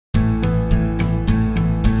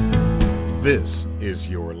This is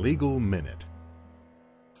your Legal Minute.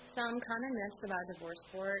 Some common myths about divorce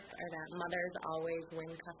court are that mothers always win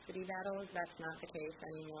custody battles. That's not the case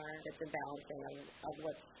anymore. It's a balancing of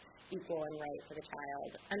what's equal and right for the child.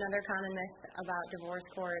 Another common myth about divorce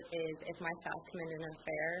court is if my spouse committed an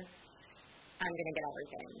affair, I'm going to get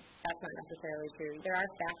everything. That's not necessarily true. There are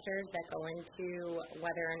factors that go into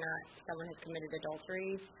whether or not someone has committed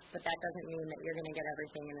adultery, but that doesn't mean that you're going to get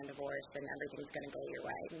everything in a divorce and everything's going to go your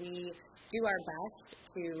way. We do our best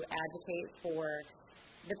to advocate for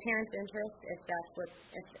the parent's interest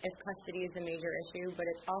if custody is a major issue, but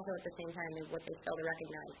it's also at the same time what they fail to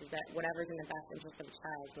recognize is that whatever's in the best interest of the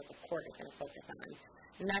child is what the court is going to focus on.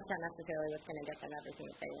 And that's not necessarily what's going to get them everything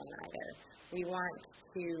that they want either. We want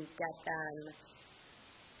to get them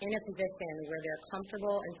in a position where they're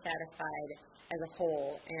comfortable and satisfied as a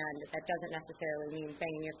whole, and that doesn't necessarily mean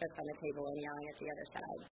banging your fist on the table and yelling at the other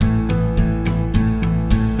side.